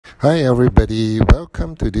Hi everybody,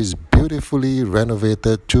 welcome to this beautifully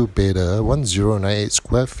renovated 2-bedder 1098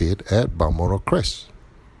 square feet at Balmoral Crest.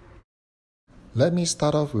 Let me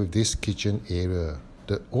start off with this kitchen area.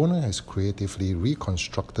 The owner has creatively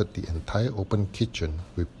reconstructed the entire open kitchen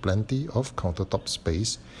with plenty of countertop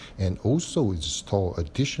space and also installed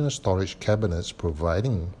additional storage cabinets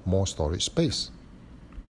providing more storage space.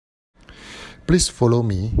 Please follow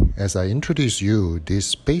me as I introduce you this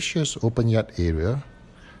spacious open yard area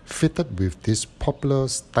fitted with this popular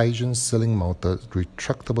Stygian ceiling-mounted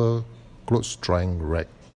retractable clothes drying rack.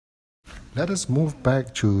 Let us move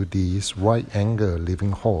back to this right-angle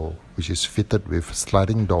living hall, which is fitted with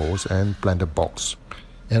sliding doors and blender box.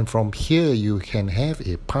 And from here, you can have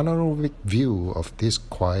a panoramic view of this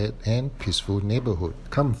quiet and peaceful neighborhood.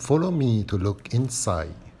 Come follow me to look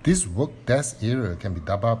inside. This work desk area can be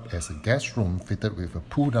dubbed up as a guest room fitted with a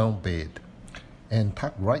pull-down bed. And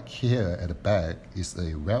tucked right here at the back is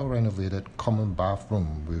a well-renovated common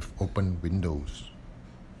bathroom with open windows.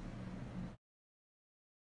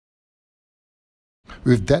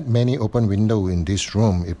 With that many open windows in this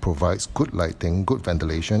room, it provides good lighting, good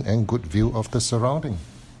ventilation, and good view of the surrounding.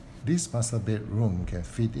 This master bedroom can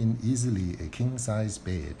fit in easily a king-size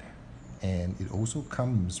bed, and it also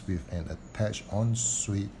comes with an attached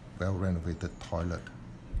ensuite well-renovated toilet.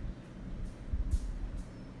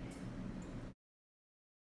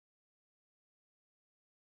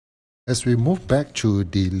 As we move back to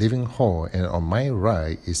the living hall, and on my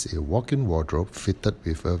right is a walk-in wardrobe fitted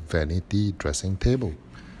with a vanity dressing table.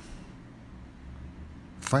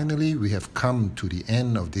 Finally, we have come to the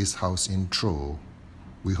end of this house intro.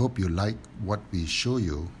 We hope you like what we show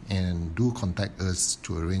you and do contact us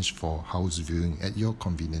to arrange for house viewing at your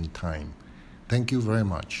convenient time. Thank you very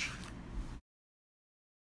much.